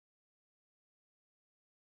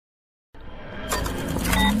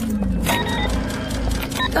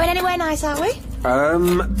Going anywhere nice, are we?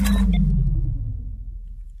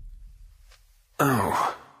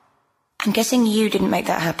 Oh. I'm guessing you didn't make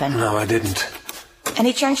that happen. No, I didn't.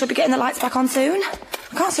 Any chance you'll be getting the lights back on soon?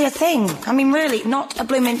 I can't see a thing. I mean, really, not a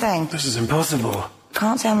blooming thing. This is impossible.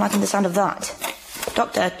 Can't say I'm liking the sound of that.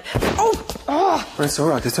 Doctor... Oh! It's all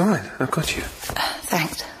right, I've got you.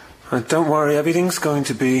 Thanks. Don't worry, everything's going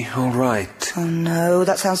to be all right. Oh, no,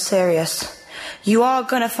 that sounds serious. You are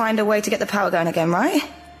going to find a way to get the power going again, right?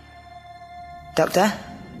 Doctor?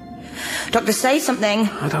 Doctor, say something.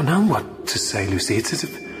 I don't know what to say, Lucie. It's as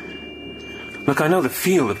if... Look, I know the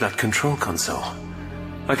feel of that control console.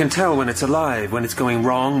 I can tell when it's alive, when it's going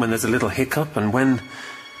wrong, when there's a little hiccup, and when...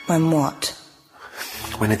 When what?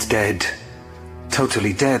 When it's dead.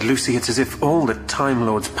 Totally dead, Lucie. It's as if all the Time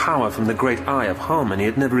Lord's power from the great Eye of Harmony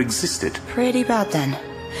had never existed. Pretty bad, then.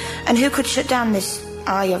 And who could shut down this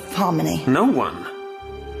Eye of Harmony? No one.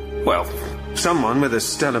 Well, someone with a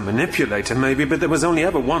stellar manipulator, maybe, but there was only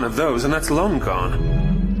ever one of those, and that's long gone.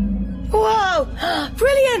 Whoa!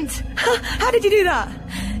 Brilliant! How did you do that?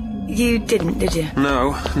 You didn't, did you?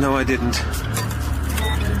 No, I didn't.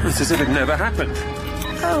 It's as if it never happened.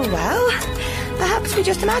 Oh, well, perhaps we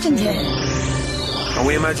just imagined it. Are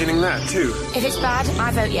we imagining that, too? If it's bad,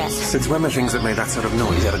 I vote yes. Since when were things that made that sort of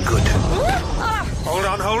noise ever good? Hold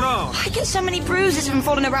on. I get so many bruises from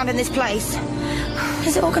falling around in this place.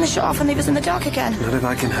 Is it all going to shut off and leave us in the dark again? Not if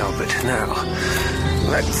I can help it. Now,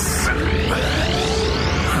 let's...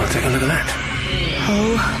 I'll take a look at that.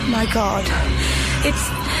 Oh, my God. It's...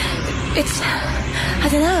 I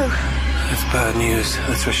don't know. It's bad news,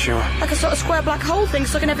 that's for sure. Like a sort of square black hole thing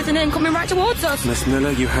sucking everything in, coming right towards us. Miss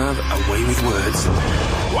Miller, you have a way with words.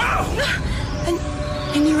 Wow!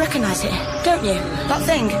 And you recognise it, don't you? That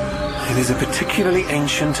thing? It is a particularly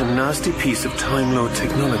ancient and nasty piece of Time Lord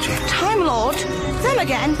technology. Time Lord? Them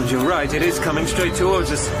again? And you're right, it is coming straight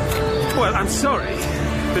towards us. Well, I'm sorry,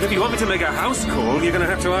 but if you want me to make a house call, you're going to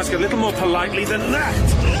have to ask a little more politely than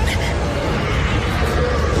that.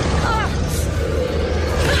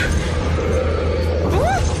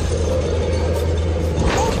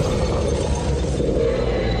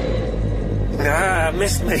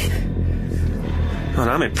 Missed me. Well,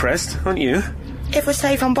 I'm impressed, aren't you? If we're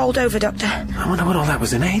safe, I'm bowled over, Doctor. I wonder what all that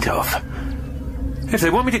was in aid of. If they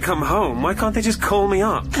want me to come home, why can't they just call me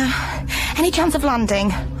up? Any chance of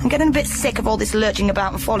landing? I'm getting a bit sick of all this lurching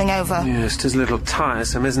about and falling over. Yes, 'tis a little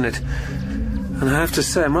tiresome, isn't it? And I have to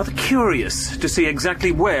say, I'm rather curious to see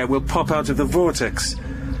exactly where we'll pop out of the vortex.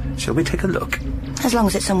 Shall we take a look? As long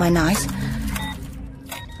as it's somewhere nice.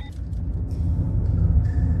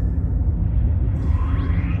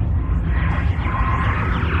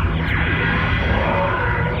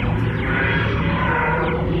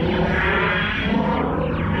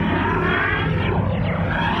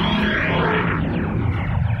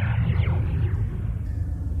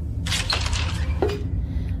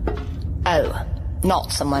 Oh,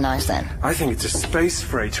 not somewhere nice then. I think it's a space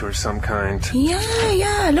freighter of some kind.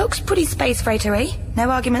 Yeah, looks pretty space freighter-y. No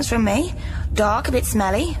arguments from me. Dark, a bit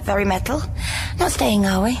smelly, very metal. Not staying,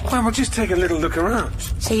 are we? Well, we'll just take a little look around.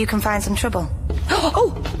 So you can find some trouble.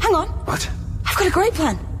 Oh, hang on. What? I've got a great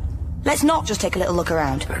plan. Let's not just take a little look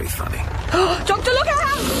around. Very funny. Doctor, look out!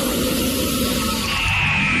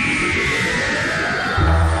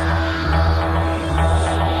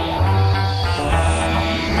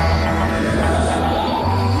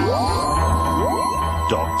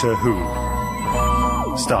 Doctor Who,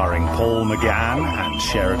 starring Paul McGann and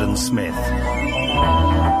Sheridan Smith.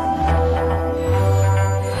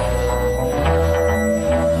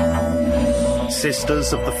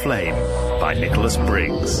 Sisters of the Flame by Nicholas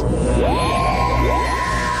Briggs.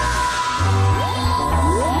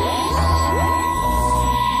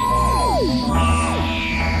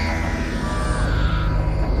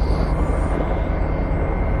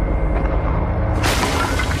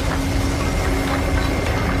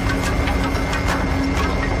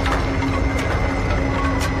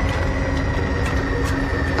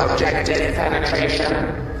 Objective penetration.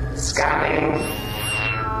 Scanning.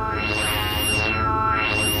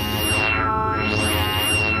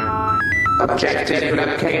 Objective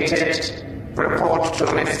located. Report to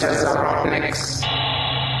Mr. Zarodniks.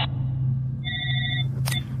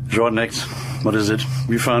 Zarodniks, what is it?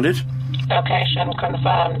 You found it? Location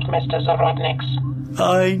confirmed, Mr. Zarodniks.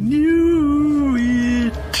 I knew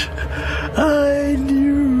it. I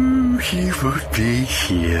knew he would be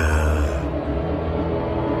here.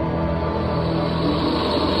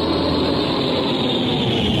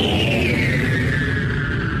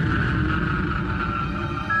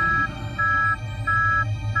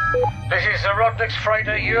 This is Zarodnik's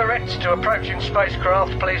freighter Resurrect to approaching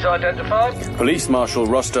spacecraft. Please identify. Police Marshal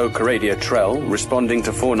Rosto Coradia Trell, responding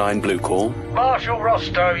to 49 Blue Call. Marshal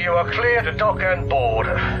Rosto, you are clear to dock and board.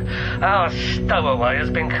 Our stowaway has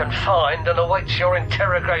been confined and awaits your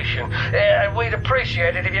interrogation. We'd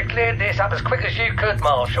appreciate it if you cleared this up as quick as you could,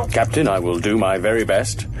 Marshal. Captain, I will do my very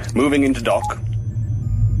best. Moving into dock.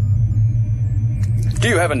 Do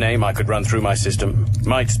you have a name I could run through my system?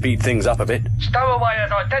 Might speed things up a bit. Stowaway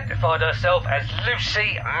has identified herself as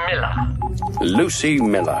Lucie Miller. Lucie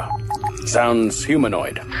Miller. Sounds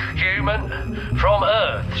humanoid. Human. From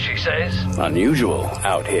Earth, she says. Unusual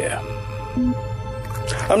out here.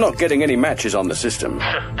 I'm not getting any matches on the system.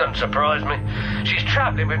 Don't surprise me. She's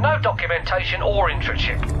travelling with no documentation or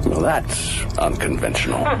internship. Well, that's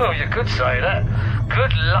unconventional. You could say that.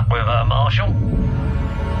 Good luck with her, Marshal.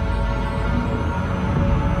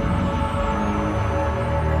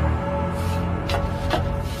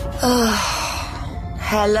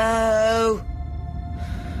 Hello?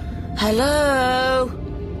 Hello?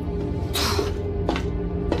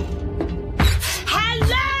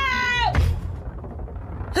 Hello?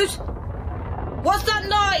 Who's... What's that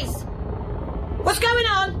noise? What's going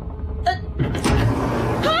on?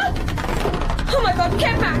 Huh? Oh my God,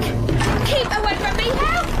 get back! Keep away from me!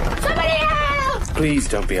 Help! Somebody help! Please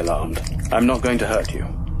don't be alarmed. I'm not going to hurt you.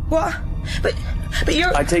 What? But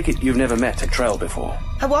you're... I take it you've never met a Trell before.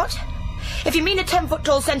 A what? If you mean a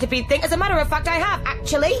 10-foot-tall centipede thing, as a matter of fact, I have,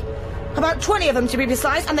 actually. About 20 of them, to be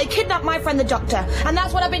precise, and they kidnapped my friend the Doctor. And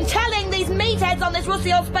that's what I've been telling these meatheads on this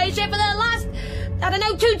rusty old spaceship for the last,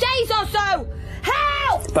 2 days or so.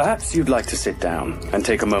 Help! Perhaps you'd like to sit down and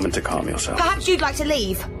take a moment to calm yourself. Perhaps you'd like to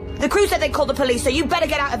leave. The crew said they'd call the police, so you better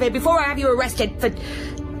get out of here before I have you arrested for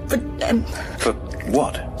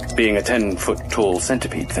what? Being a 10-foot-tall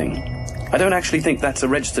centipede thing? I don't actually think that's a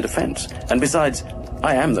registered offence. And besides,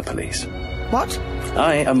 I am the police. What?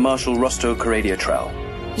 I am Marshal Rosto Coradia Trell.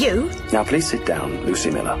 You? Now please sit down, Lucie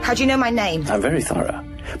Miller. How do you know my name? I'm very thorough.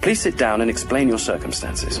 Please sit down and explain your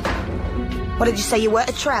circumstances. What did you say, you were a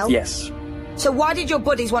Trell? Yes. So why did your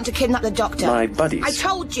buddies want to kidnap the Doctor? My buddies? I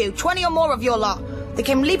told you, 20 or more of your lot. They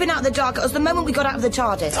came leaping out of the dark at us the moment we got out of the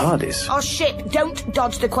TARDIS. TARDIS? Our ship. Don't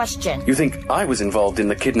dodge the question. You think I was involved in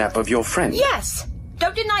the kidnap of your friend? Yes.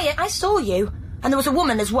 Don't deny it. I saw you. And there was a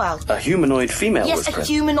woman as well. A humanoid female was present? present? Yes,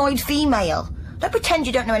 a humanoid female. Don't pretend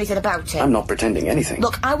you don't know anything about it. I'm not pretending anything.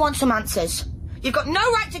 Look, I want some answers. You've got no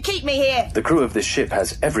right to keep me here. The crew of this ship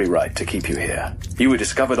has every right to keep you here. You were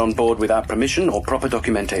discovered on board without permission or proper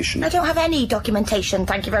documentation. I don't have any documentation,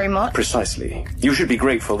 thank you very much. Precisely. You should be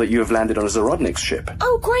grateful that you have landed on a Zarodnik's ship.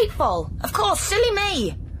 Oh, grateful. Of course, silly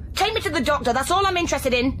me. Take me to the Doctor, that's all I'm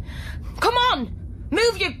interested in. Come on,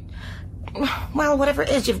 move your... Well, whatever it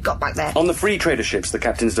is you've got back there. On the free trader ships, the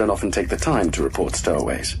captains don't often take the time to report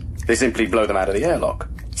stowaways. They simply blow them out of the airlock.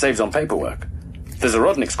 Saves on paperwork. The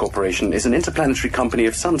Zarodnik's Corporation is an interplanetary company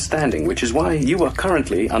of some standing, which is why you are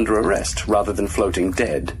currently under arrest rather than floating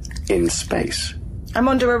dead in space. I'm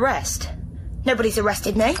under arrest? Nobody's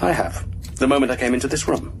arrested me? I have. The moment I came into this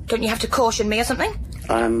room. Don't you have to caution me or something?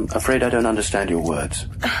 I'm afraid I don't understand your words.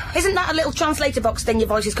 Isn't that a little translator box thing your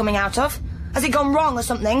voice is coming out of? Has it gone wrong or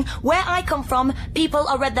something? Where I come from, people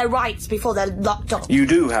are read their rights before they're locked up. You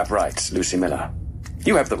do have rights, Lucie Miller.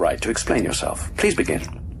 You have the right to explain yourself. Please begin.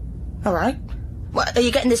 All right. What, are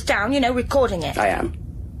you getting this down, recording it? I am.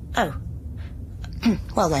 Oh.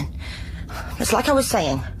 Well then. It's like I was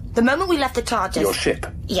saying. The moment we left the TARDIS... Your ship?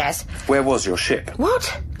 Yes. Where was your ship?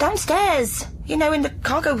 What? Downstairs. In the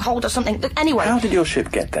cargo hold or something. But anyway... How did your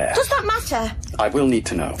ship get there? Does that matter? I will need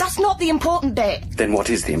to know. That's not the important bit. Then what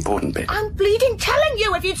is the important bit? I'm bleeding telling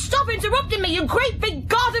you if you'd stop interrupting me, you great big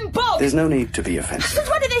garden bug! There's no need to be offensive. Since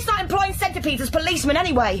when did they start employing centipedes as policemen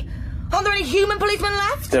anyway? Aren't there any human policemen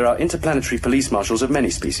left? There are interplanetary police marshals of many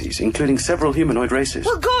species, including several humanoid races.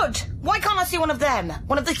 Well, good. Why can't I see one of them?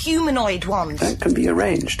 One of the humanoid ones? That can be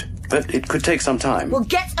arranged, but it could take some time. Well,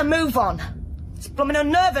 get a move on. It's blooming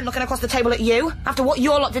unnerving looking across the table at you, after what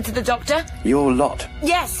your lot did to the Doctor. Your lot?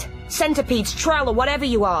 Yes. Centipedes, Trell, or whatever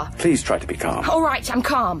you are. Please try to be calm. All right, I'm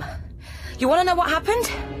calm. You want to know what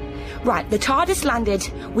happened? Right, the TARDIS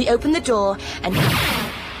landed, we opened the door, and...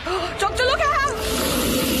 Doctor, look out!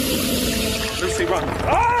 Lucie, run.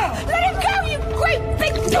 Ah! Let him go, you great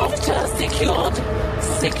big... Doctor secured.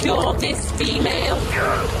 Secure this female.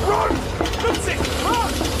 Run! Lucie,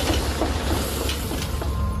 run!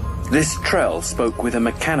 This Trell spoke with a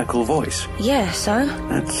mechanical voice. Yeah, so?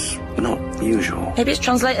 That's not usual. Maybe his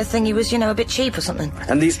translator thing, he was, a bit cheap or something.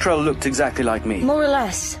 And these Trell looked exactly like me? More or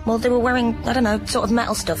less. Well, they were wearing, sort of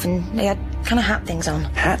metal stuff, and they had kind of hat things on.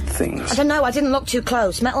 Hat things? I don't know, I didn't look too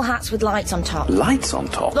close. Metal hats with lights on top. Lights on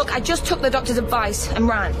top? Look, I just took the doctor's advice and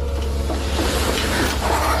ran.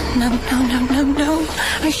 No.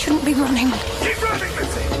 I shouldn't be running. Keep running,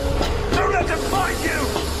 Lucie! Don't let them find you!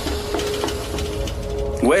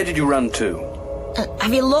 Where did you run to?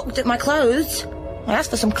 Have you looked at my clothes? I asked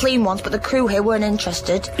for some clean ones, but the crew here weren't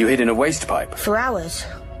interested. You hid in a waste pipe? For hours.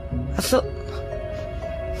 I thought...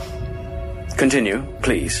 Continue,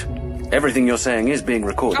 please. Everything you're saying is being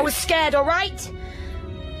recorded. I was scared, all right?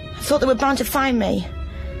 I thought they were bound to find me.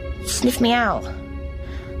 Sniff me out.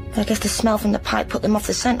 I guess the smell from the pipe put them off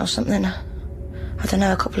the scent or something. I don't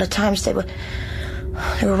know, a couple of times they were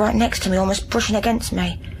right next to me, almost brushing against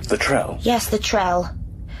me. The Trell? Yes, the Trell.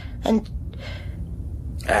 And?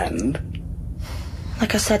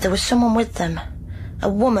 Like I said, there was someone with them. A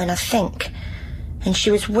woman, I think. And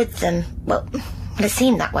she was with them. Well, it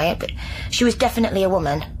seemed that way, but she was definitely a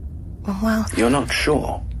woman. Well... You're not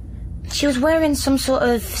sure? She was wearing some sort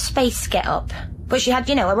of space get-up. But she had,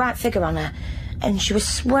 a right figure on her. And she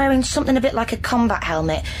was wearing something a bit like a combat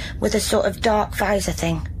helmet with a sort of dark visor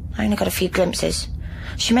thing. I only got a few glimpses.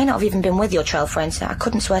 She may not have even been with your trail friends. I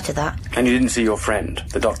couldn't swear to that. And you didn't see your friend,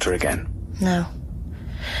 the doctor, again? No.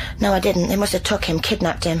 No, I didn't. They must have took him,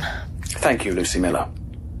 kidnapped him. Thank you, Lucie Miller.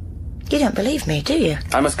 You don't believe me, do you?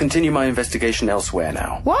 I must continue my investigation elsewhere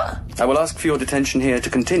now. What? I will ask for your detention here to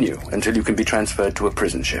continue until you can be transferred to a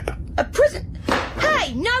prison ship. A prison?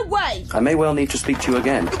 Hey, no way! I may well need to speak to you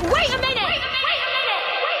again. Wait a minute!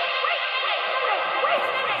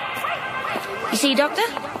 You see, Doctor?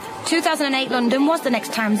 2008 London was the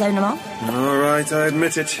next time zone I'm on. All right, I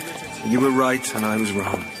admit it. You were right and I was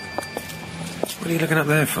wrong. What are you looking up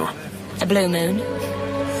there for? A blue moon.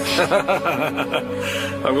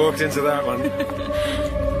 I walked into that one.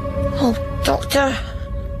 Oh, Doctor.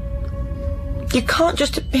 You can't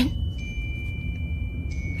just have been...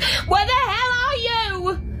 Where the hell are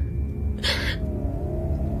you?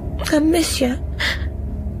 I miss you.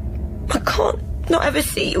 I can't not ever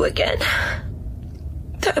see you again.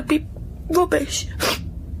 That'd be rubbish.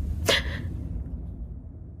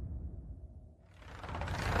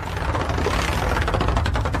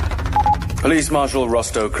 Police Marshal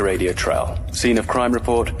Rosto Caradia Trell. Scene of crime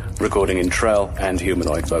report, recording in Trell and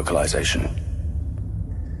humanoid vocalization.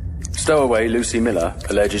 Stowaway Lucie Miller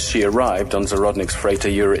alleges she arrived on Zarodnik's freighter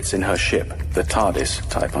Uritz in her ship, the TARDIS,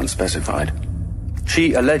 type unspecified.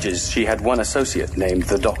 She alleges she had one associate named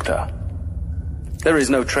the Doctor. There is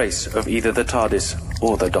no trace of either the TARDIS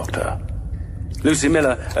or the Doctor. Lucie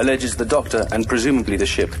Miller alleges the Doctor and presumably the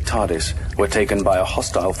ship TARDIS were taken by a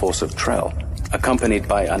hostile force of Trell, accompanied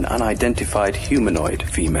by an unidentified humanoid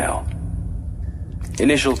female.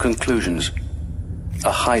 Initial conclusions: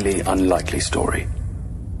 a highly unlikely story.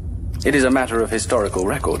 It is a matter of historical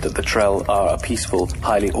record that the Trell are a peaceful,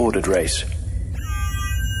 highly ordered race.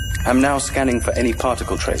 I'm now scanning for any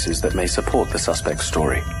particle traces that may support the suspect's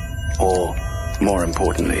story. Or, more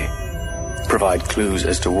importantly, provide clues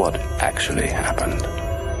as to what actually happened.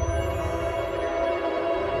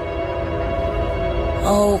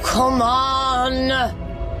 Oh, come on!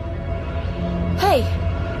 Hey!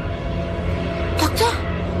 Doctor?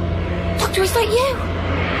 Doctor, is that you?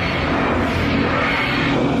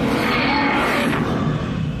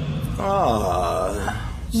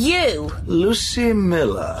 Ah. You? Lucie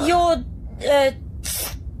Miller. You're,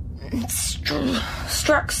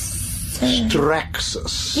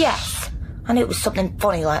 Straxus. Yes. I knew it was something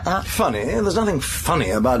funny like that. Funny? There's nothing funny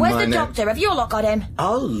about Where's my the Doctor? Have you lot got him?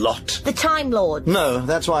 A lot. The Time Lord? No,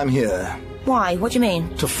 that's why I'm here. Why? What do you mean?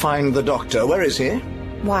 To find the Doctor. Where is he?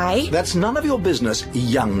 Why? That's none of your business,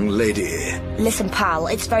 young lady. Listen, pal,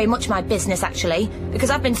 it's very much my business, actually.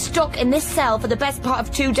 Because I've been stuck in this cell for the best part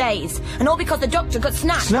of 2 days. And all because the Doctor got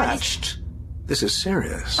snatched. Snatched? This is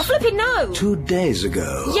serious. I flipping know. 2 days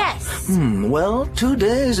ago. Yes. Well, 2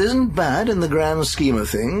 days isn't bad in the grand scheme of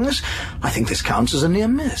things. I think this counts as a near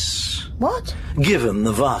miss. What? Given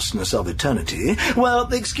the vastness of eternity. Well,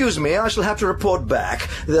 excuse me, I shall have to report back.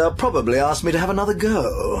 They'll probably ask me to have another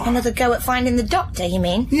go. Another go at finding the Doctor, you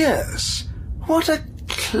mean? Yes. What a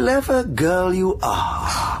clever girl you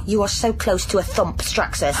are. You are so close to a thump,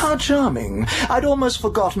 Straxus. How charming. I'd almost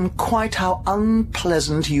forgotten quite how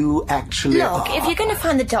unpleasant you actually are. Look, if you're going to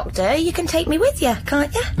find the Doctor, you can take me with you,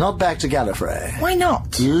 can't you? Not back to Gallifrey. Why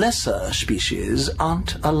not? Lesser species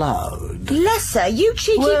aren't allowed. Lesser? You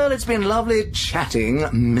cheeky... Well, it's been lovely chatting,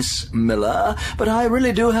 Miss Miller, but I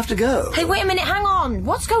really do have to go. Hey, wait a minute, hang on.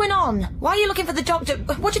 What's going on? Why are you looking for the Doctor?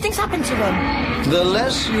 What do you think's happened to him? The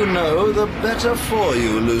less you know, the better for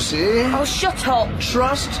you, Lucie. Oh, shut up.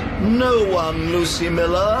 Trust trust no one, Lucie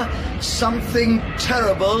Miller. Something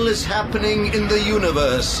terrible is happening in the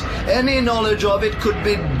universe. Any knowledge of it could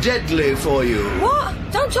be deadly for you. What?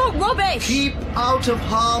 Don't talk rubbish! Keep out of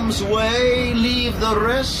harm's way. Leave the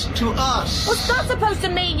rest to us. What's that supposed to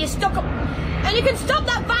mean, you stuck up... And you can stop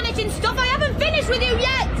that vanishing stuff. I haven't finished with you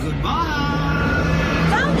yet! Goodbye!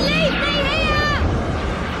 Don't leave me here!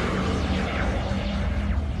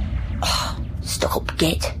 Oh, stuck up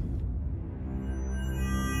git.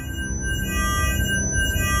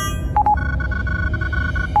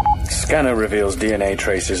 Scanner reveals DNA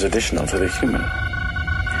traces additional to the human.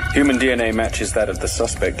 Human DNA matches that of the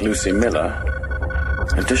suspect, Lucie Miller.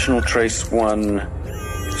 Additional trace 1,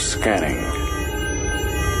 scanning.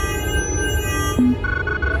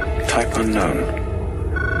 Type unknown.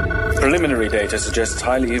 Preliminary data suggests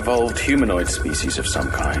highly evolved humanoid species of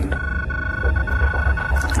some kind.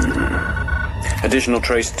 Additional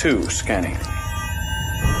trace 2, scanning.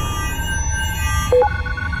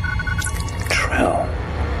 Trell.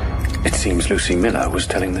 It seems Lucie Miller was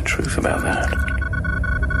telling the truth about that.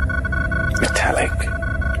 Metallic.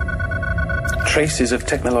 Traces of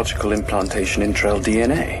technological implantation in Trell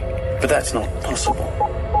DNA. But that's not possible.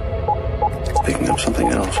 Picking up something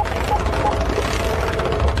else.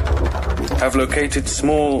 Have located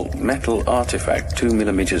small metal artifact, 2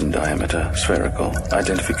 millimeters in diameter, spherical.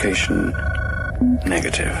 Identification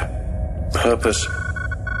negative. Purpose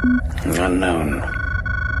unknown.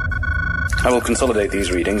 I will consolidate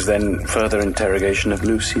these readings, then further interrogation of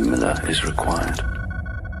Lucie Miller is required.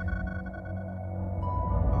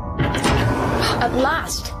 At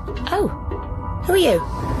last. Oh. Who are you?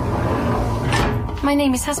 My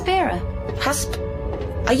name is Haspera.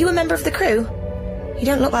 Are you a member of the crew? You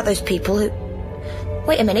don't look like those people who...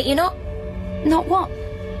 Wait a minute, you're not... Not what?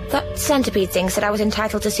 That centipede thing said I was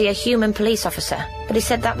entitled to see a human police officer, but he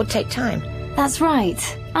said that would take time. That's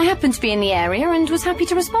right. I happened to be in the area and was happy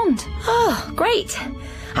to respond. Oh, great.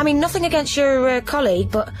 I mean, nothing against your colleague,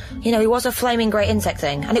 but, you know, he was a flaming great insect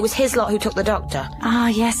thing, and it was his lot who took the doctor. Ah,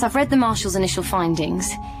 yes, I've read the Marshal's initial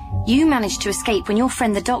findings. You managed to escape when your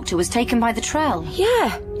friend the doctor was taken by the Trell.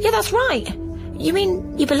 Yeah, that's right. You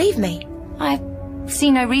mean you believe me? I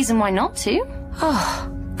see no reason why not to.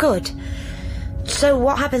 Oh, good. So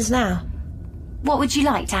what happens now? What would you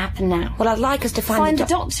like to happen now? Well, I'd like us to find the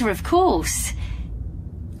doctor, of course.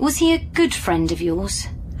 Was he a good friend of yours?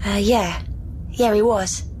 Yeah, he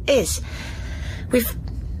was. Is. We've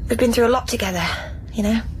been through a lot together, you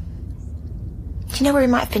know. Do you know where he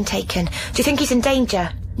might have been taken? Do you think he's in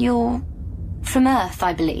danger? You're from Earth,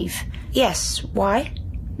 I believe. Yes, why?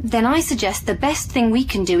 Then I suggest the best thing we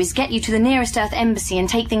can do is get you to the nearest Earth embassy and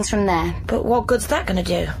take things from there. But what good's that going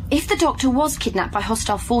to do? If the doctor was kidnapped by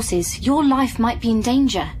hostile forces, your life might be in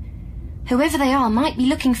danger. Whoever they are might be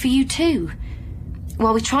looking for you too.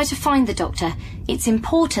 While we try to find the doctor, it's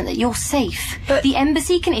important that you're safe. But the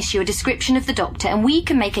embassy can issue a description of the doctor and we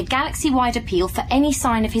can make a galaxy-wide appeal for any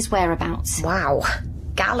sign of his whereabouts. Wow.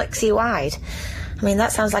 Galaxy-wide. I mean,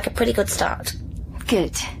 that sounds like a pretty good start.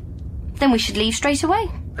 Good. Then we should leave straight away.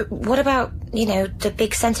 What about, you know, the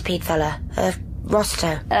big centipede fella,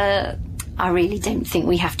 Rosto? I really don't think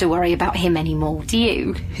we have to worry about him anymore, do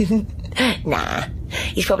you? Nah.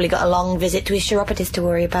 He's probably got a long visit to his chiropodist to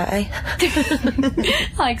worry about, eh?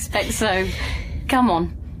 I expect so. Come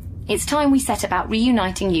on. It's time we set about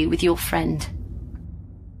reuniting you with your friend.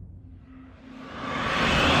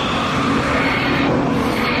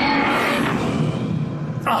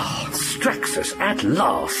 Ah, Straxus, at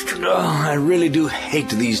last. Oh, I really do hate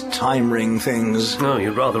these time ring things. Oh,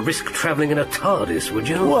 you'd rather risk travelling in a TARDIS, would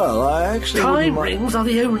you? Well, I actually Time rings are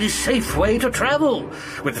the only safe way to travel.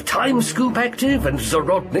 With the time scoop active and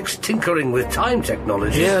Zorodnik's tinkering with time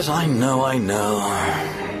technology. Yes, I know.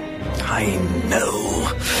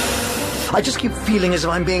 I just keep feeling as if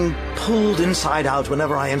I'm being pulled inside out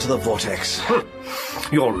whenever I enter the vortex.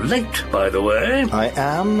 You're late, by the way. I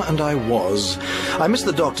am, and I was. I missed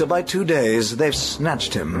the doctor by 2 days. They've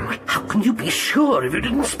snatched him. How can you be sure if you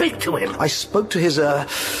didn't speak to him? I spoke to his,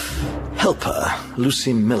 helper,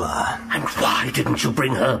 Lucie Miller. And why didn't you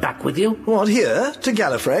bring her back with you? What, here? To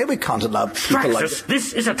Gallifrey? We can't allow people Straxus,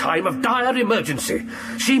 this is a time of dire emergency.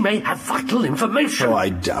 She may have vital information. Oh, I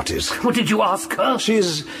doubt it. What did you ask her?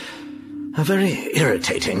 She's a very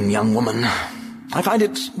irritating young woman. I find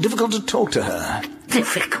it difficult to talk to her.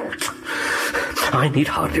 Difficult? I need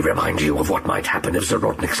hardly remind you of what might happen if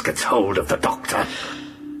Zorodnik gets hold of the doctor.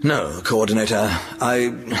 No, Coordinator.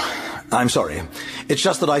 I'm sorry. It's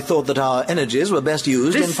just that I thought that our energies were best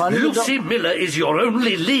used in This finding Lucie Miller is your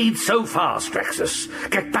only lead so far, Straxus.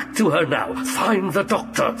 Get back to her now. Find the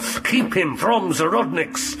doctor. Keep him from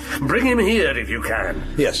Zorodniks. Bring him here if you can.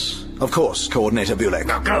 Yes, of course, Coordinator Bulek.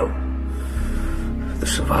 Now go. The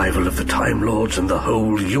survival of the Time Lords and the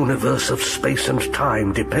whole universe of space and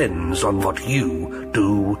time depends on what you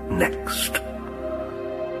do next.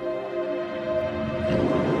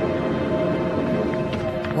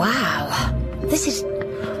 Wow. This is...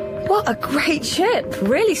 What a great ship.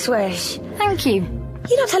 Really, Swish. Thank you.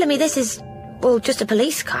 You're not telling me this is, well, just a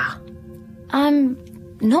police car? I'm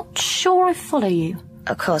not sure I follow you.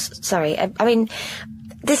 Of course, sorry. I mean,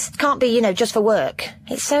 this can't be, just for work.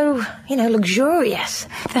 It's so, luxurious.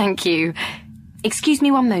 Thank you. Excuse me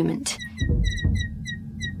one moment.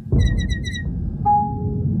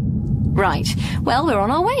 Right. Well, we're on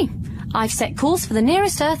our way. I've set course for the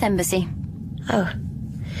nearest Earth embassy. Oh.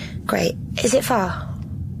 Great. Is it far?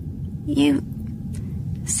 You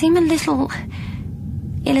seem a little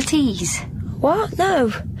ill at ease. What?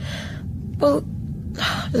 No. Well,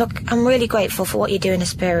 look, I'm really grateful for what you're doing,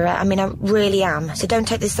 Aspira. I mean, I really am. So don't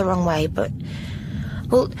take this the wrong way, but...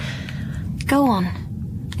 Well... Go on.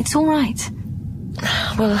 It's all right.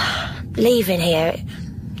 Well, leaving here,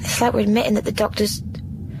 it's like we're admitting that the doctor's...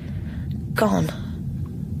 gone.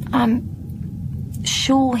 I'm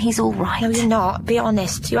sure he's all right. No, you're not. Be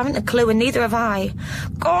honest. You haven't a clue, and neither have I.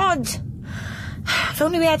 God! If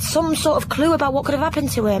only we had some sort of clue about what could have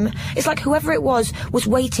happened to him. It's like whoever it was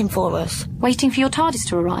waiting for us. Waiting for your TARDIS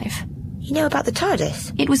to arrive. You know about the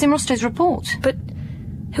TARDIS? It was in Rosto's report. But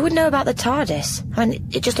who would know about the TARDIS? I mean,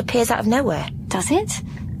 it just appears out of nowhere. Does it?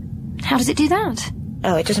 How does it do that?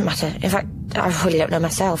 Oh, it doesn't matter. In fact, I really don't know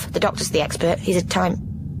myself. The doctor's the expert. He's a time...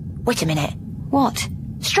 Wait a minute. What?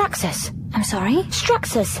 Straxus. I'm sorry?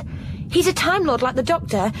 Straxus. He's a Time Lord like the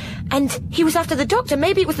Doctor, and he was after the Doctor.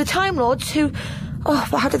 Maybe it was the Time Lords who... Oh,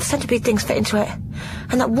 well, how did the centipede things fit into it?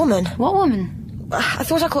 And that woman. What woman? I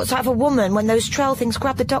thought I caught sight of a woman when those trail things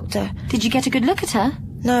grabbed the Doctor. Did you get a good look at her?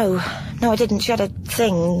 No, I didn't. She had a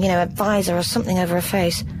thing, a visor or something over her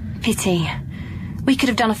face. Pity. We could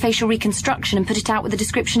have done a facial reconstruction and put it out with a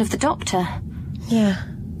description of the Doctor. Yeah,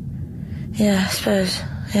 I suppose,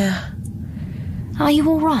 yeah. Are you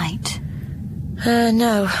all right?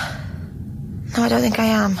 No. No, I don't think I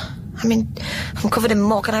am. I mean, I'm covered in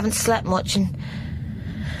muck and I haven't slept much and...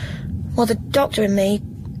 Well, the Doctor and me...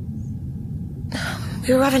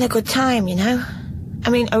 We were having a good time, I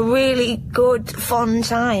mean, a really good, fun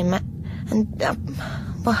time. And,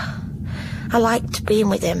 well, I liked being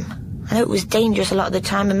with him. I know it was dangerous a lot of the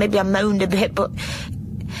time and maybe I moaned a bit, but...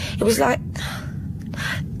 It was like...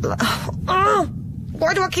 Oh,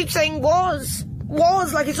 why do I keep saying was?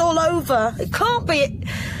 Was, like it's all over. It can't be.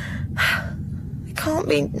 It can't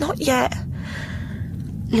be. Not yet.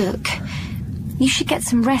 Look, you should get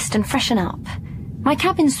some rest and freshen up. My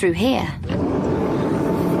cabin's through here.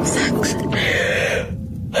 Thanks.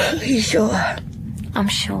 Are you sure? I'm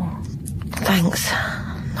sure. Thanks.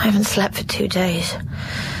 I haven't slept for 2 days.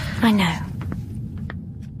 I know.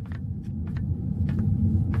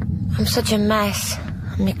 I'm such a mess.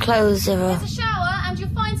 My clothes are all... There's a shower and you'll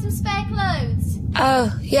find some spare clothes.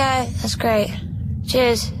 Oh, yeah, that's great.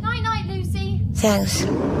 Cheers. Night-night, Lucie. Thanks.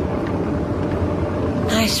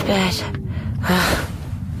 Nice bed.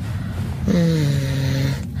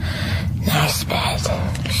 Nice bed.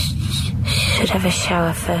 Should have a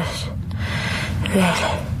shower first.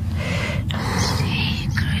 Really.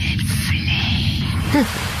 Secret flame.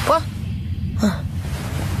 What?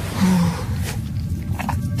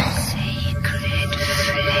 Secret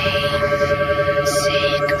flame.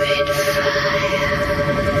 Sacred fire.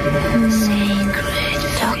 Sacred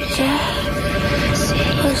Doctor?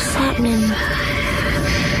 What's happening?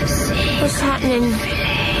 What's happening?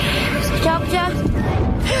 Doctor?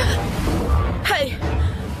 Hey!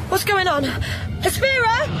 What's going on?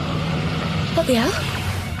 Aspira! What the hell?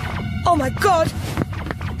 Oh my God!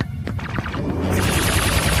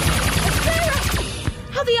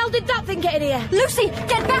 Aspira! How the hell did that thing get in here? Lucie,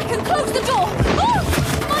 get back and close the door!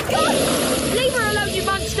 Oh! My God! Leave her alone, you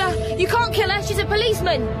monster! You can't kill her, she's a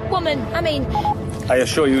policeman! Woman, I mean... I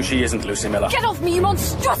assure you she isn't Lucie Miller. Get off me, you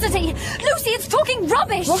monstrosity! Lucie, it's talking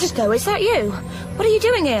rubbish! Roscoe, is that you? What are you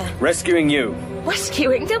doing here? Rescuing you.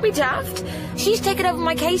 Rescuing? Don't be daft. She's taken over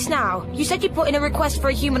my case now. You said you'd put in a request for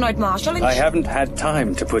a humanoid marshal and... I haven't had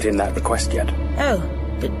time to put in that request yet. Oh.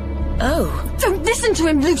 Don't listen to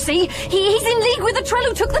him, Lucie! He's in league with the Trell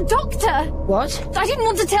who took the Doctor! What? I didn't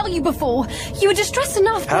want to tell you before. You were distressed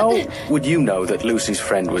enough, but... How would you know that Lucie's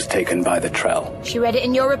friend was taken by the Trell? She read it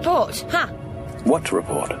in your report, huh? What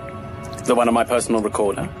report? The one on my personal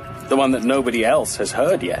recorder? The one that nobody else has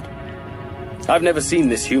heard yet. I've never seen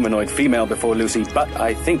this humanoid female before, Lucie, but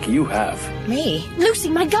I think you have. Me? Lucy,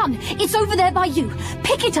 my gun! It's over there by you!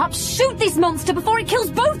 Pick it up, shoot this monster before it kills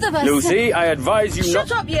both of us! Lucie, I advise you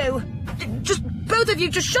Shut up, you! Just, both of you,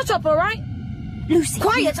 just shut up, all right? Lucy...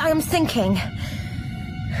 Quiet, I am thinking.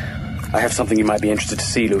 I have something you might be interested to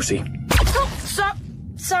see, Lucie.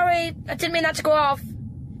 Sorry, I didn't mean that to go off.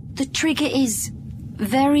 The trigger is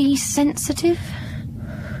very sensitive.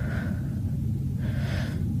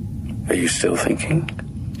 Are you still thinking?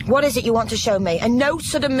 What is it you want to show me? And no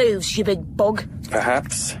sudden moves, you big bug.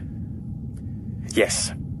 Perhaps.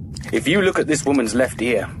 Yes. If you look at this woman's left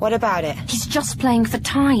ear... What about it? He's just playing for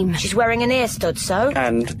time. She's wearing an ear stud, so?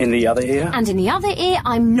 And in the other ear? And in the other ear,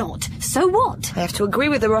 I'm not. So what? I have to agree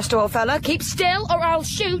with the Rostov fella. Keep still, or I'll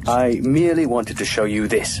shoot. I merely wanted to show you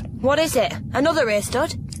this. What is it? Another ear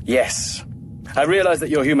stud? Yes. I realize that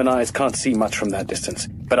your human eyes can't see much from that distance,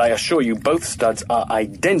 but I assure you both studs are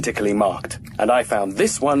identically marked. And I found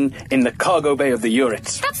this one in the cargo bay of the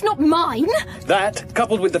Urits. That's not mine! That,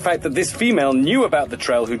 coupled with the fact that this female knew about the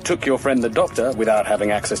Trell who took your friend the Doctor without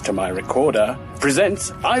having access to my recorder,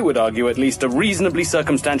 presents, I would argue, at least a reasonably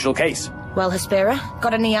circumstantial case. Well, Hespera,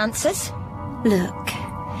 got any answers? Look,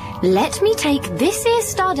 let me take this ear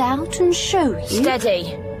stud out and show you.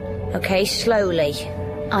 Steady. Okay, slowly.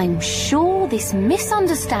 I'm sure this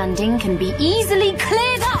misunderstanding can be easily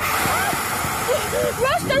cleared up.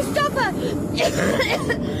 Rosto, stop her!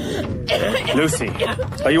 Lucie,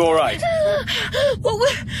 are you all right? Well,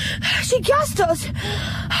 she gassed us.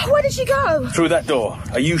 Where did she go? Through that door.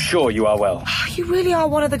 Are you sure you are well? You really are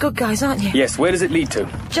one of the good guys, aren't you? Yes, where does it lead to?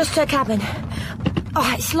 Just her cabin. Oh,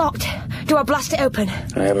 it's locked. Do I blast it open?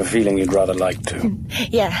 I have a feeling you'd rather like to.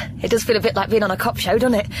 Yeah, it does feel a bit like being on a cop show,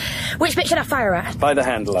 doesn't it? Which bit should I fire at? By the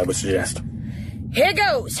handle, I would suggest. Here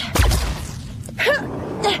goes. Hey,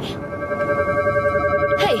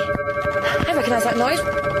 I recognise that noise.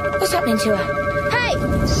 What's happening to her? Hey!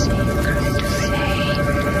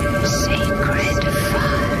 Sacred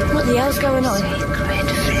fire. What the hell's going on?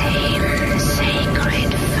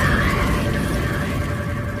 Sacred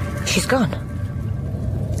fire. She's gone.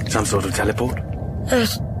 Some sort of teleport?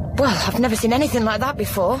 Well, I've never seen anything like that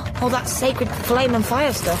before. All that sacred flame and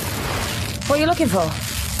fire stuff. What are you looking for?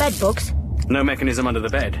 Bed bugs? No mechanism under the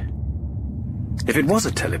bed. If it was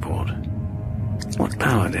a teleport, what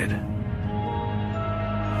powered it?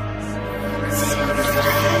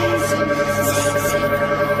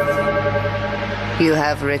 You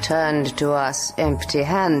have returned to us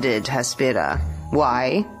empty-handed, Hespera.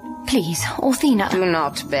 Why? Please, Orthena. Do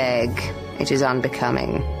not beg. It is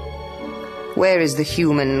unbecoming. Where is the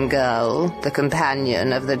human girl, the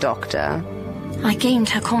companion of the Doctor? I gained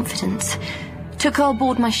her confidence. Took her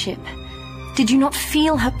aboard my ship. Did you not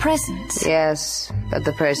feel her presence? Yes, but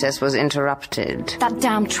the process was interrupted. That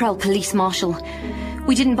damn Trell police marshal.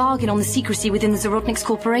 We didn't bargain on the secrecy within the Zorodniks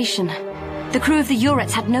Corporation. The crew of the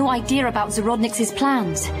Urets had no idea about Zorodniks'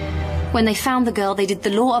 plans. When they found the girl, they did the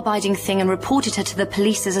law-abiding thing and reported her to the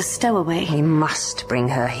police as a stowaway. We must bring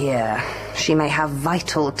her here. She may have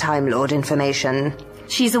vital Time Lord information.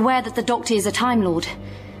 She's aware that the Doctor is a Time Lord,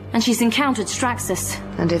 and she's encountered Straxus.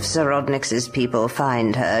 And if Zorodniks' people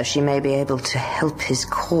find her, she may be able to help his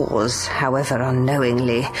cause, however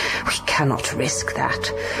unknowingly. We cannot risk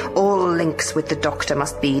that. All links with the Doctor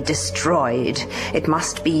must be destroyed. It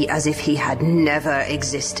must be as if he had never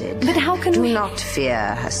existed. But how can Do not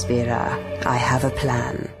fear, Hespera. I have a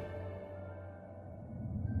plan.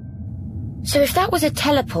 So if that was a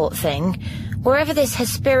teleport thing, wherever this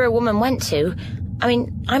Hespera woman went to,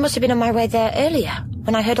 I must have been on my way there earlier,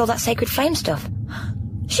 when I heard all that sacred flame stuff.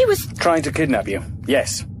 She was... Trying to kidnap you,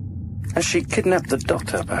 yes. Has she kidnapped the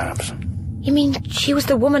Doctor, perhaps? You mean she was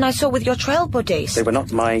the woman I saw with your trail buddies? They were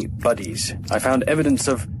not my buddies. I found evidence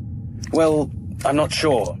of, well, I'm not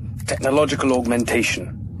sure, technological augmentation.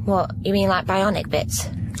 What, you mean like bionic bits?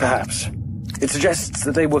 Perhaps. It suggests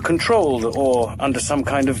that they were controlled or under some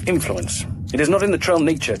kind of influence. It is not in the Trell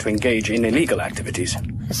nature to engage in illegal activities.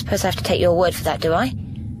 I suppose I have to take your word for that, do I?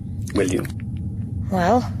 Will you?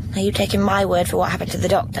 Well, are you taking my word for what happened to the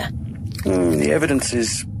Doctor? The evidence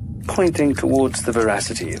is pointing towards the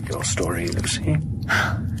veracity of your story, Lucie.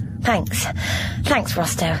 Thanks. Thanks,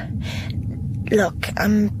 Rosto. Look,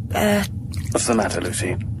 What's the matter,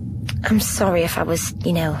 Lucie? I'm sorry if I was,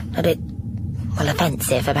 a bit,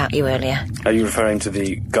 offensive about you earlier. Are you referring to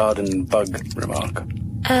the garden bug remark?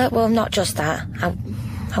 Well, not just that.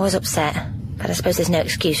 I was upset, but I suppose there's no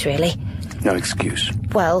excuse, really. No excuse?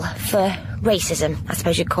 Well, for racism, I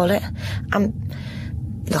suppose you'd call it.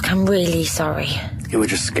 Look, I'm really sorry. You were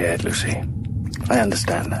just scared, Lucie. I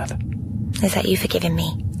understand that. Is that you forgiving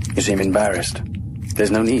me? You seem embarrassed.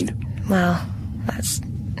 There's no need. Well, that's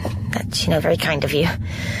very kind of you.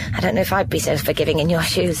 I don't know if I'd be so forgiving in your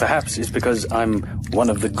shoes. Perhaps it's because I'm one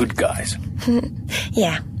of the good guys.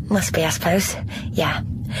 Yeah, must be, I suppose. Yeah.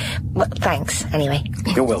 Well, thanks, anyway.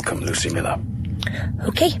 You're welcome, Lucie Miller.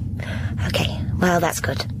 Okay. Well, that's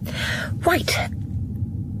good. Right.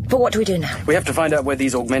 But what do we do now? We have to find out where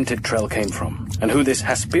these augmented Trell came from, and who this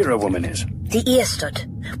Haspira woman is. The ear stud.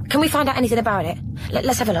 Can we find out anything about it?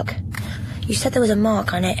 Let's have a look. You said there was a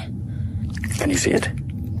mark on it. Can you see it?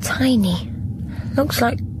 Tiny. Looks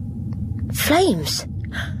like flames.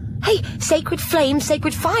 Hey, sacred flame,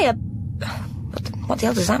 sacred fire. What the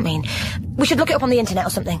hell does that mean? We should look it up on the internet or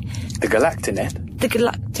something. The Galactinet?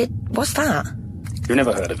 The What's that? You've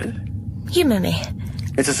never heard of it? Humour me.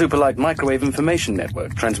 It's a super-light microwave information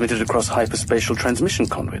network transmitted across hyperspatial transmission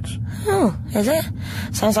conduits. Oh, is it?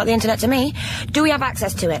 Sounds like the internet to me. Do we have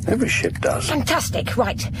access to it? Every ship does. Fantastic,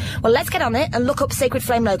 right. Well, let's get on it and look up Sacred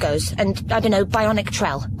Flame logos and, I don't know, Bionic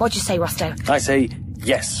Trell. What'd you say, Rosto? I say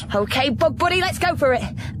yes. Okay, Bug Buddy, let's go for it.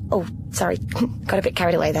 Oh, sorry. Got a bit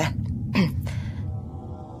carried away there.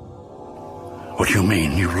 What do you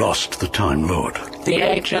mean, you lost the Time Lord? The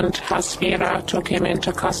agent, Haspira, took him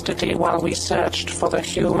into custody while we searched for the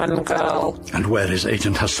human girl. And where is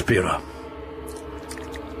Agent Haspira?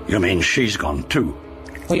 You mean she's gone too?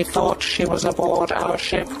 We thought she was aboard our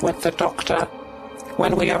ship with the doctor.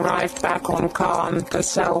 When we arrived back on Khan, the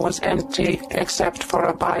cell was empty, except for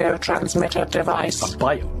a biotransmitter device. A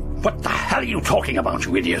bio? What the hell are you talking about,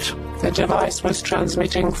 you idiot? The device was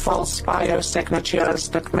transmitting false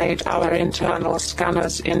biosignatures that made our internal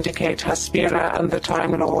scanners indicate Haspira and the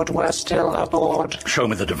Time Lord were still aboard. Show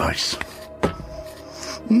me the device.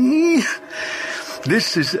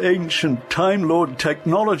 This is ancient Time Lord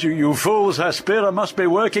technology, you fools. Haspira must be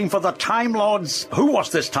working for the Time Lords. Who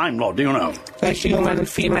was this Time Lord, do you know? The human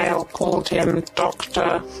female called him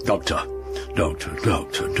Doctor. Doctor.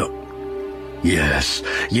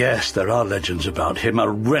 Yes, there are legends about him. A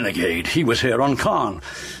renegade. He was here on Khan.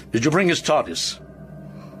 Did you bring his TARDIS?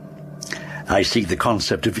 I see the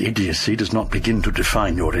concept of idiocy does not begin to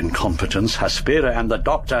define your incompetence. Haspira and the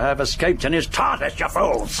Doctor have escaped in his TARDIS, you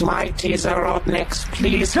fools! Mighty Zarodniks,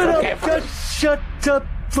 please forgive us. Shut up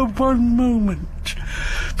for one moment.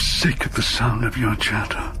 Sick of the sound of your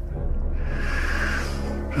chatter.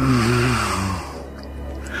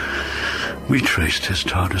 We traced his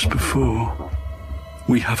TARDIS before.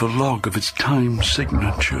 We have a log of its time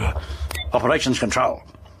signature. Operations Control.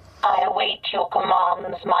 I await your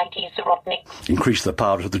commands, Mighty Zarodniks. Increase the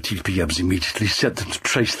power of the TPMs immediately. Set them to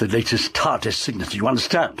trace the latest TARDIS signature. You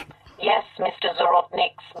understand? Yes, Mr.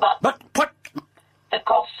 Zarodniks, But what? The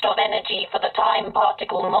cost of energy for the time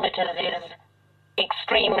particle monitors is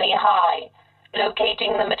extremely high.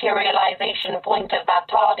 Locating the materialization point of that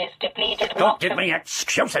TARDIS depleted... Don't give me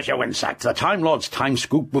excuses, you insect. The Time Lord's time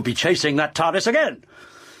scoop will be chasing that TARDIS again.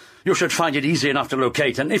 You should find it easy enough to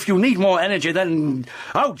locate, and if you need more energy, then...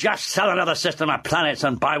 just sell another system of planets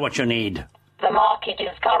and buy what you need. The market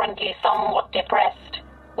is currently somewhat depressed.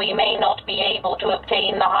 We may not be able to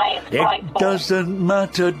obtain the highest price. It doesn't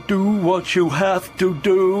matter. Do what you have to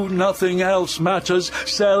do. Nothing else matters.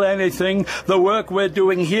 Sell anything. The work we're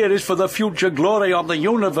doing here is for the future glory of the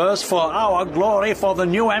universe, for our glory, for the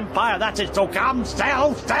new empire that is to come.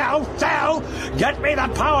 Sell! Get me the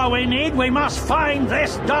power we need. We must find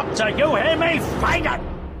this Doctor. You hear me? Find it!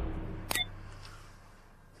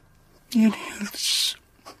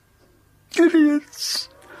 Idiots.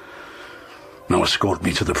 Now escort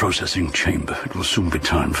me to the processing chamber. It will soon be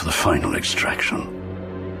time for the final extraction.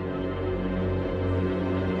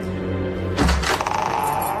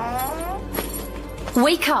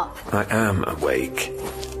 Wake up! I am awake.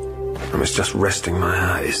 I was just resting my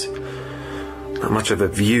eyes. Not much of a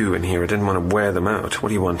view in here. I didn't want to wear them out. What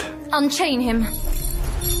do you want? Unchain him.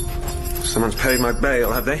 Someone's paid my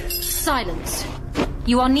bail, have they? Silence.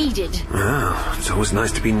 You are needed. Oh, it's always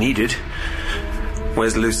nice to be needed.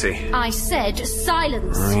 Where's Lucie? I said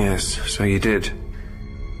silence. Oh, yes, so you did.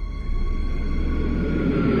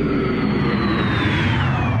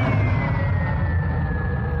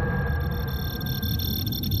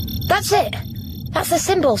 That's it. That's the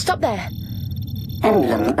symbol. Stop there.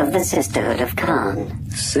 Emblem of the Sisterhood of Khan.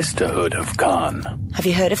 Sisterhood of Khan? Have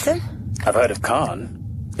you heard of them? I've heard of Khan.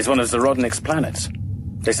 It's one of Zarodnik's planets.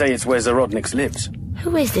 They say it's where Zarodniks lives.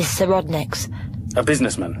 Who is this Zarodniks? A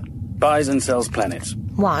businessman. Buys and sells planets.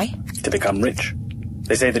 Why? To become rich.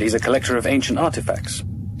 They say that he's a collector of ancient artifacts.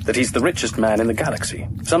 That he's the richest man in the galaxy.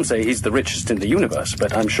 Some say he's the richest in the universe,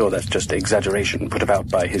 but I'm sure that's just exaggeration put about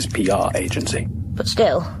by his PR agency. But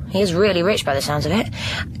still, he is really rich by the sounds of it.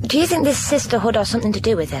 Do you think this sisterhood has something to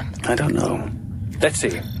do with him? I don't know. Let's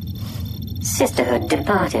see. Sisterhood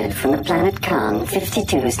departed from the planet Khan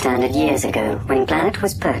 52 standard years ago when planet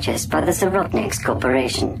was purchased by the Zorodniks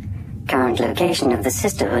Corporation. Current location of the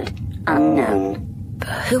Sisterhood, unknown. But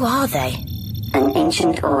who are they? An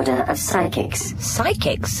ancient order of psychics.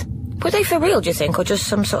 Psychics? Were they for real, do you think, or just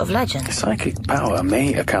some sort of legend? Psychic power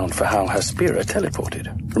may account for how Hespera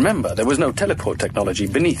teleported. Remember, there was no teleport technology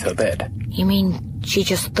beneath her bed. You mean she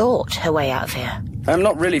just thought her way out of here? I'm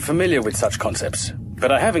not really familiar with such concepts,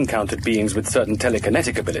 but I have encountered beings with certain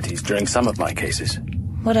telekinetic abilities during some of my cases.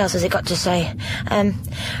 What else has it got to say?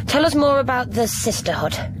 Tell us more about the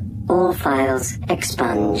Sisterhood. All files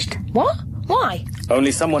expunged. What? Why?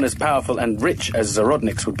 Only someone as powerful and rich as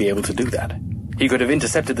Zorodniks would be able to do that. He could have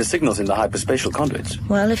intercepted the signals in the hyperspatial conduits.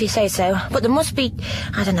 Well, if you say so. But there must be,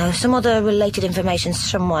 I don't know, some other related information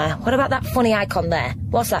somewhere. What about that funny icon there?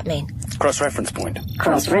 What's that mean? Cross-reference point.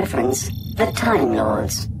 Cross-reference? The Time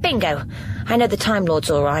Lords. Bingo. I know the Time Lords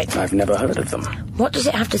all right. I've never heard of them. What does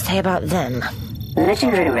it have to say about them?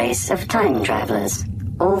 Legendary race of time travelers.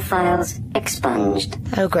 All files expunged.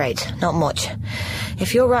 Oh, great. Not much.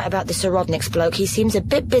 If you're right about this Zorodniks bloke, he seems a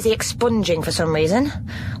bit busy expunging for some reason.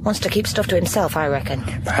 Wants to keep stuff to himself, I reckon.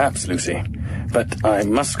 Perhaps, Lucie. But I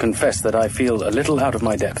must confess that I feel a little out of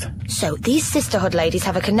my depth. So, these Sisterhood ladies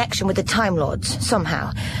have a connection with the Time Lords,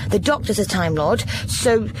 somehow. The Doctor's a Time Lord,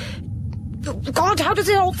 so... God, how does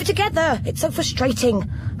it all fit together? It's so frustrating.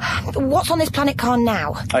 What's on this planet Khan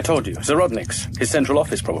now? I told you, Zorodniks. His central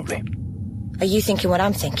office, probably. Are you thinking what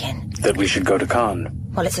I'm thinking? That we should go to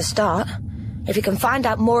Khan. Well, it's a start. If we can find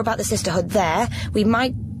out more about the Sisterhood there, we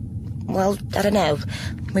might... Well, I don't know.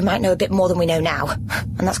 We might know a bit more than we know now.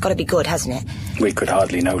 And that's got to be good, hasn't it? We could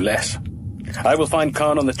hardly know less. I will find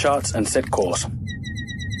Khan on the charts and set course.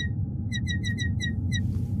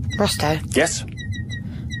 Rosto? Yes?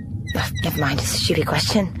 Never mind, it's a stupid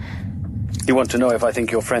question. You want to know if I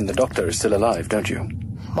think your friend the Doctor is still alive, don't you?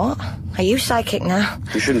 What? Are you psychic now?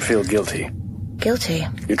 You shouldn't feel guilty. Guilty?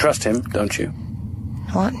 You trust him, don't you?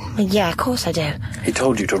 What? Yeah, of course I do. He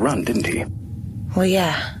told you to run, didn't he? Well,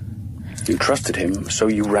 yeah. You trusted him, so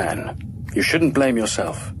you ran. You shouldn't blame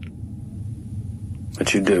yourself.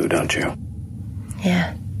 But you do, don't you?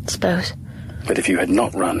 Yeah, I suppose. But if you had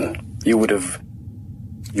not run, you would have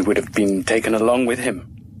been taken along with him.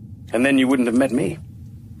 And then you wouldn't have met me.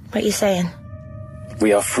 What are you saying?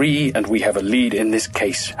 We are free and we have a lead in this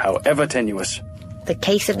case, however tenuous. The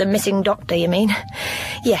case of the missing Doctor, you mean?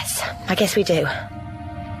 Yes, I guess we do.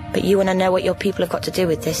 But you want to know what your people have got to do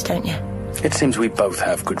with this, don't you? It seems we both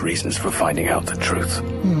have good reasons for finding out the truth.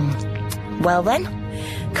 Well then,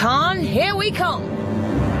 Khan, here we come.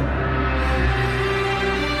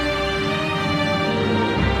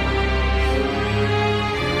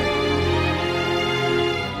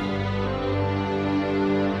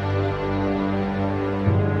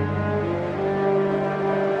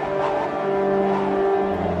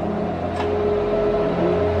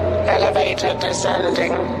 Elevator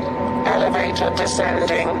descending. Elevator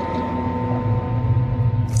descending.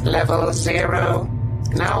 Level 0.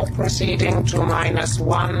 Now proceeding to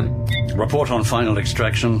 -1. Report on final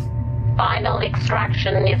extraction. Final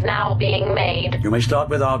extraction is now being made. You may start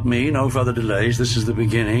without me. No further delays. This is the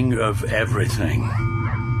beginning of everything.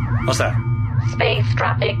 What's that? Space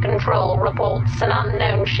traffic control reports an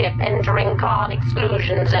unknown ship entering Khan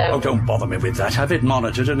exclusion zone. Oh, don't bother me with that. Have it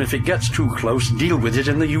monitored, and if it gets too close, deal with it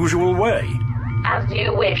in the usual way. As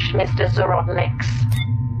you wish, Mr. Zorodniks.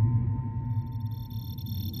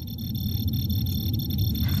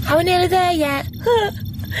 Are we nearly there yet?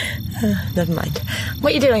 Never mind.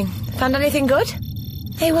 What are you doing? Found anything good?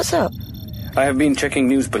 Hey, what's up? I have been checking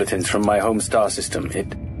news bulletins from my home star system.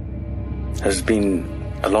 It has been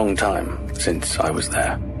a long time since I was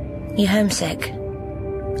there. You homesick?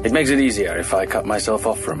 It makes it easier if I cut myself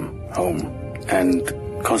off from home and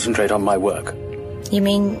concentrate on my work. You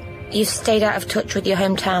mean you stayed out of touch with your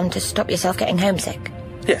hometown to stop yourself getting homesick?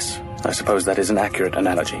 Yes, I suppose that is an accurate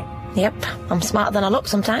analogy. Yep, I'm smarter than I look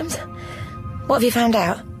sometimes. What have you found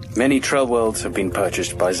out? Many Trell worlds have been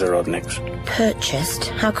purchased by Zorodniks. Purchased?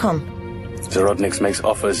 How come? Zorodniks makes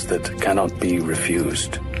offers that cannot be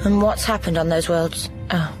refused. And what's happened on those worlds?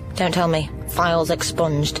 Oh, don't tell me. Files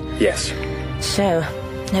expunged. Yes. So,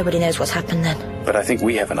 nobody knows what's happened then. But I think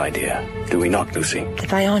we have an idea, do we not, Lucie? The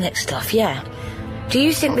bionic stuff, yeah. Do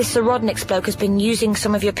you think this Zorodniks bloke has been using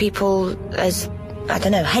some of your people as, I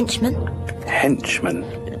don't know, henchmen? Henchmen?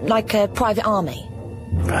 Like a private army?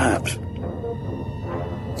 Perhaps.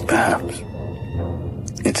 Perhaps.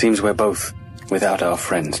 It seems we're both without our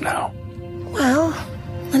friends now. Well,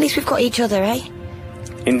 at least we've got each other, eh?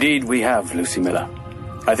 Indeed, we have, Lucie Miller.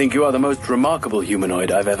 I think you are the most remarkable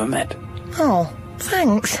humanoid I've ever met. Oh,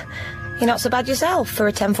 thanks. You're not so bad yourself for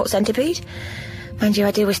a 10-foot centipede. Mind you,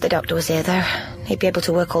 I do wish the doctor was here, though. He'd be able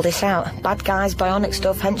to work all this out. Bad guys, bionic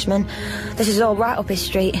stuff, henchmen. This is all right up his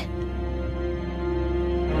street.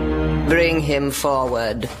 Bring him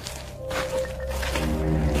forward.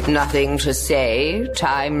 Nothing to say,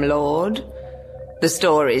 Time Lord? The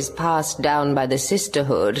stories passed down by the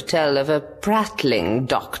Sisterhood tell of a prattling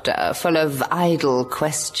doctor full of idle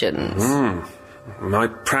questions. My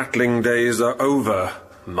prattling days are over,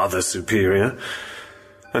 Mother Superior.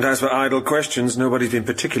 And as for idle questions, nobody's been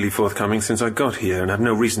particularly forthcoming since I got here, and I've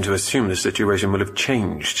no reason to assume the situation will have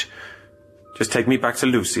changed. Just take me back to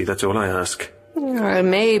Lucie, that's all I ask. I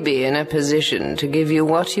may be in a position to give you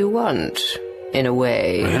what you want, in a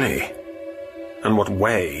way. Really? And what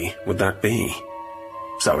way would that be?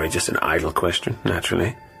 Sorry, just an idle question,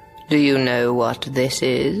 naturally. Do you know what this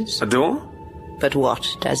is? A door? But what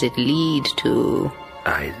does it lead to?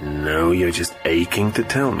 I know, you're just aching to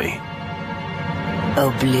tell me.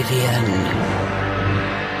 Oblivion.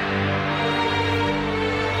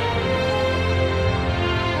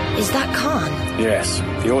 Is that Khan? Yes,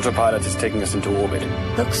 the autopilot is taking us into orbit.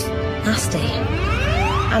 Looks nasty.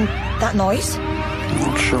 And that noise?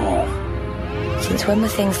 Not sure. Since when were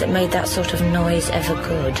things that made that sort of noise ever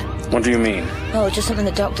good? What do you mean? Oh, just something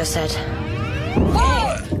the doctor said.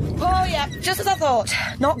 Oh, yeah, just as I thought.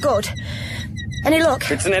 Not good. Any luck?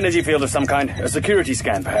 It's an energy field of some kind. A security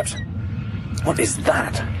scan, perhaps. What is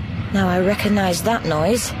that? Now I recognise that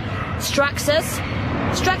noise. Straxus?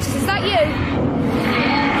 Straxus, is that you?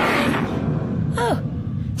 Oh,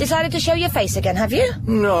 decided to show your face again, have you?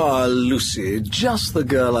 No, Lucie, just the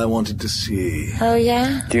girl I wanted to see. Oh,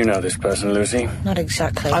 yeah? Do you know this person, Lucie? Not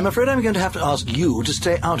exactly. I'm afraid I'm going to have to ask you to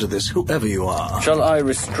stay out of this, whoever you are. Shall I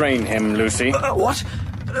restrain him, Lucie? What?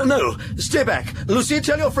 No, stay back. Lucie,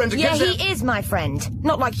 tell your friend to Yeah, get... he is my friend.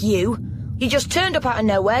 Not like you. You just turned up out of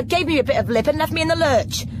nowhere, gave me a bit of lip and left me in the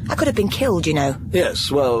lurch. I could have been killed, you know. Yes,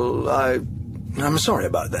 well, I'm sorry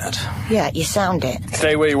about that. Yeah, you sound it.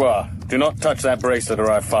 Stay where you are. Do not touch that bracelet or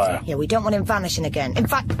I fire. Yeah, we don't want him vanishing again. In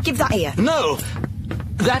fact, give that here. No!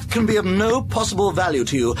 That can be of no possible value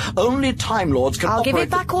to you. Only Time Lords can I'll operate... give it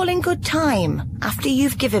back all in good time, after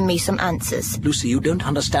you've given me some answers. Lucie, you don't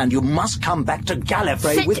understand. You must come back to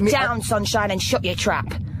Gallifrey with me... Sit down, Sunshine, and shut your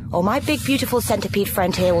trap. Or my big, beautiful centipede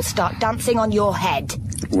friend here will start dancing on your head.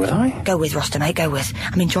 Will I? Go with, Roster, mate, go with.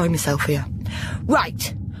 I'm enjoying myself here.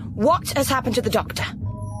 Right. What has happened to the doctor?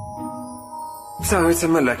 So it's a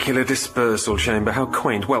molecular dispersal chamber. How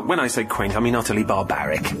quaint. Well, when I say quaint, I mean utterly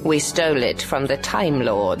barbaric. We stole it from the Time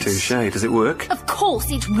Lords. Touché. Does it work? Of course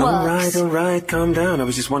it works. All right, calm down. I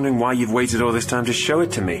was just wondering why you've waited all this time to show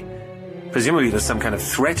it to me. Presumably there's some kind of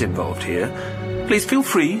threat involved here. Please feel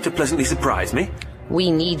free to pleasantly surprise me. We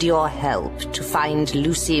need your help to find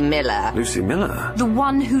Lucie Miller. Lucie Miller? The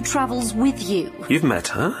one who travels with you. You've met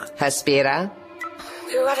her? Hespera?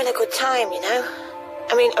 We were having a good time, you know.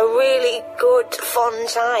 I mean, a really good, fun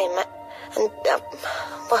time. And,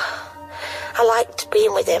 well, I liked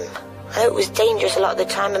being with him. I know it was dangerous a lot of the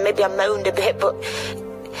time, and maybe I moaned a bit, but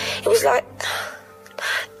it was like...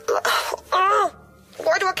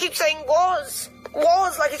 why do I keep saying was?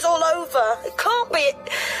 Was, like it's all over. It can't be.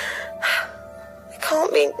 It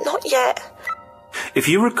can't be, not yet. If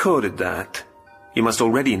you recorded that, you must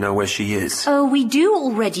already know where she is. Oh, we do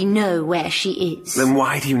already know where she is. Then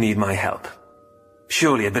why do you need my help?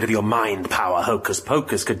 Surely a bit of your mind power, hocus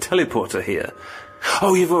pocus, could teleport her here.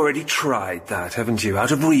 Oh, you've already tried that, haven't you?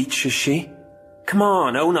 Out of reach, is she? Come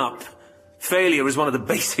on, own up. Failure is one of the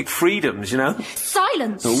basic freedoms, you know?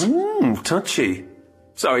 Silence! Ooh, touchy.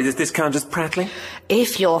 Sorry, does this count as prattling?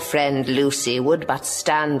 If your friend Lucie would but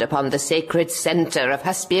stand upon the sacred centre of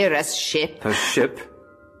Hespera's ship... Her ship?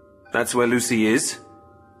 That's where Lucie is?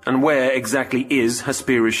 And where exactly is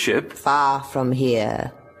Hespera's ship? Far from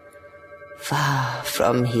here. Far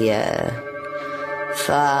from here.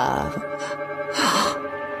 Far...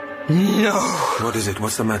 No! What is it?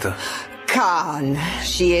 What's the matter? Khan.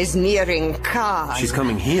 She is nearing Khan. She's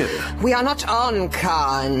coming here. We are not on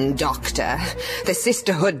Khan, Doctor. The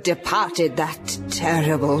Sisterhood departed that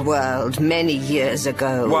terrible world many years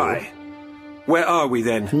ago. Why? Where are we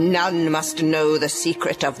then? None must know the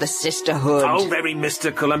secret of the Sisterhood. Oh, very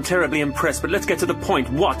mystical. I'm terribly impressed, but let's get to the point.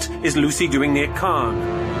 What is Lucie doing near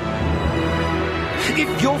Khan?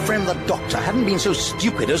 If your friend the Doctor hadn't been so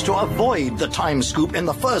stupid as to avoid the time scoop in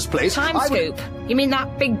the first place... Time scoop? You mean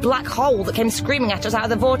that big black hole that came screaming at us out of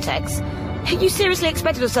the vortex? You seriously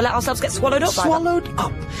expected us to let ourselves get swallowed up by that? Swallowed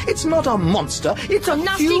up? It's not a monster, it's a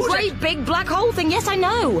nasty, huge... great, big black hole thing, yes, I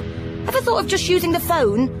know. Ever thought of just using the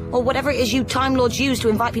phone? Or whatever it is you Time Lords use to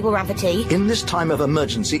invite people around for tea? In this time of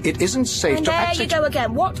emergency, it isn't safe And to there access... you go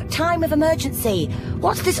again. What time of emergency?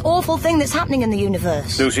 What's this awful thing that's happening in the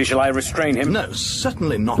universe? Lucie, shall I restrain him? No,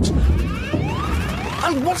 certainly not.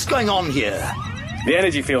 And what's going on here? The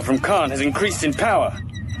energy field from Khan has increased in power.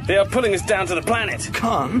 They are pulling us down to the planet.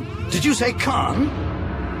 Khan? Did you say Khan?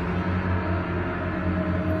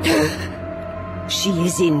 She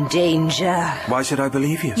is in danger. Why should I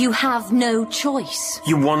believe you? You have no choice.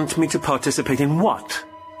 You want me to participate in what?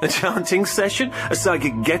 A chanting session? A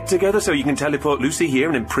psychic get-together so you can teleport Lucie here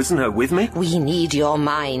and imprison her with me? We need your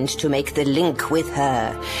mind to make the link with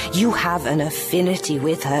her. You have an affinity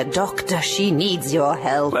with her, Doctor. She needs your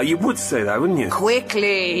help. Well, you would say that, wouldn't you?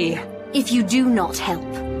 Quickly! If you do not help,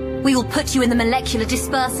 we will put you in the molecular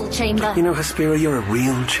dispersal chamber. You know, Hespera, you're a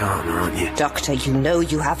real charmer, aren't you? Doctor, you know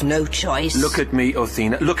you have no choice. Look at me,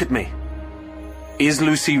 Othena. Look at me. Is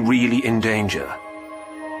Lucie really in danger?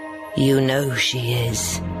 You know she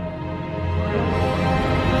is.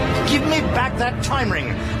 Give me back that time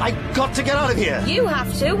ring. I got to get out of here. You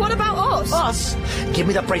have to. What about us? Us? Give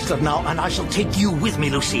me the bracelet now, and I shall take you with me,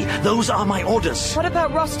 Lucie. Those are my orders. What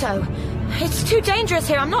about Rosto? It's too dangerous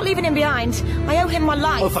here. I'm not leaving him behind. I owe him my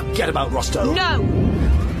life. Oh, forget about Rosto. No!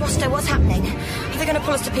 Rosto, what's happening? Are they going to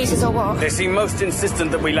pull us to pieces or what? They seem most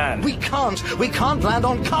insistent that we land. We can't land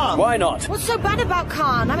on Khan. Why not? What's so bad about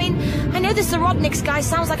Khan? I mean, I know this Zorodniks guy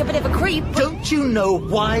sounds like a bit of a creep. Don't you know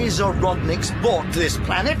why Zorodniks bought this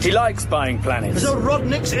planet? He likes buying planets.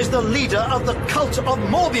 Zorodniks is the leader of the cult of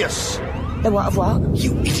Morbius. The what of what?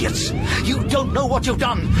 You idiots! You don't know what you've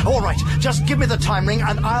done! All right, just give me the time ring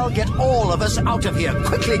and I'll get all of us out of here.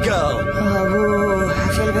 Quickly, girl! Oh, I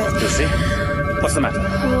feel a bit... Lucie, what's the matter?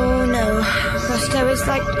 Oh, no. Rosto is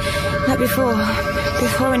like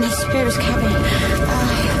before in his spirit's cabin.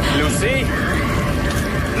 Lucie?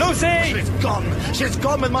 Lucie! She's gone! She's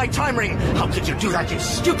gone with my time ring! How could you do that, you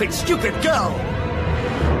stupid, stupid girl?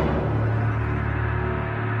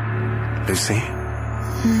 Lucie?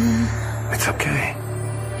 It's okay.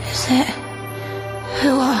 Is it?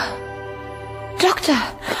 Who are? Doctor!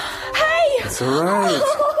 Hey! It's all right.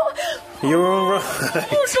 You're all right.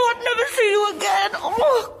 Oh, so I'd never see you again.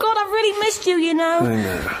 Oh, God, I've really missed you, you know. I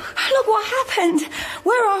know. Look what happened.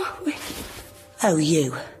 Where are we? Oh,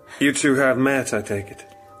 you. You two have met, I take it.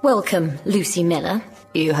 Welcome, Lucie Miller.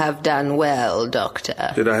 You have done well,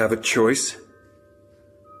 Doctor. Did I have a choice?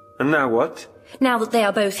 And now what? Now that they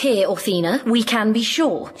are both here, Othena, we can be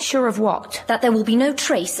sure. Sure of what? That there will be no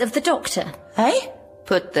trace of the Doctor. Eh?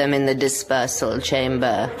 Put them in the dispersal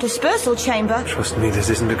chamber. Dispersal chamber? Trust me, this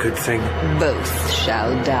isn't a good thing. Both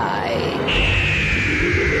shall die.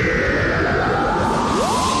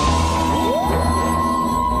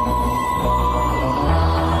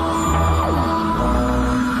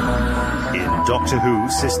 Doctor Who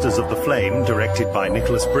Sisters of the Flame, directed by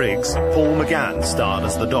Nicholas Briggs, Paul McGann starred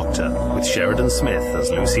as the Doctor, with Sheridan Smith as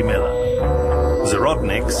Lucie Miller.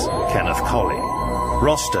 Zorodniks, Kenneth Colley.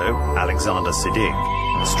 Rosto, Alexander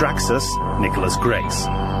Siddig. Straxus, Nicholas Grace.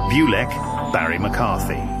 Bulek, Barry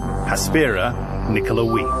McCarthy. Hespera, Nicola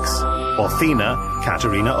Weeks. Othena,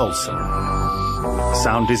 Katerina Olsen.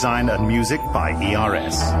 Sound design and music by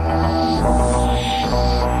ERS.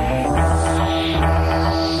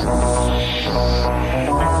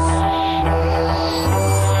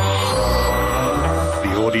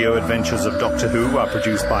 The audio adventures of Doctor Who are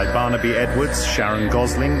produced by Barnaby Edwards, Sharon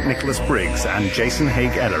Gosling, Nicholas Briggs and Jason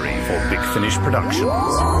Haig-Ellery for Big Finish Productions.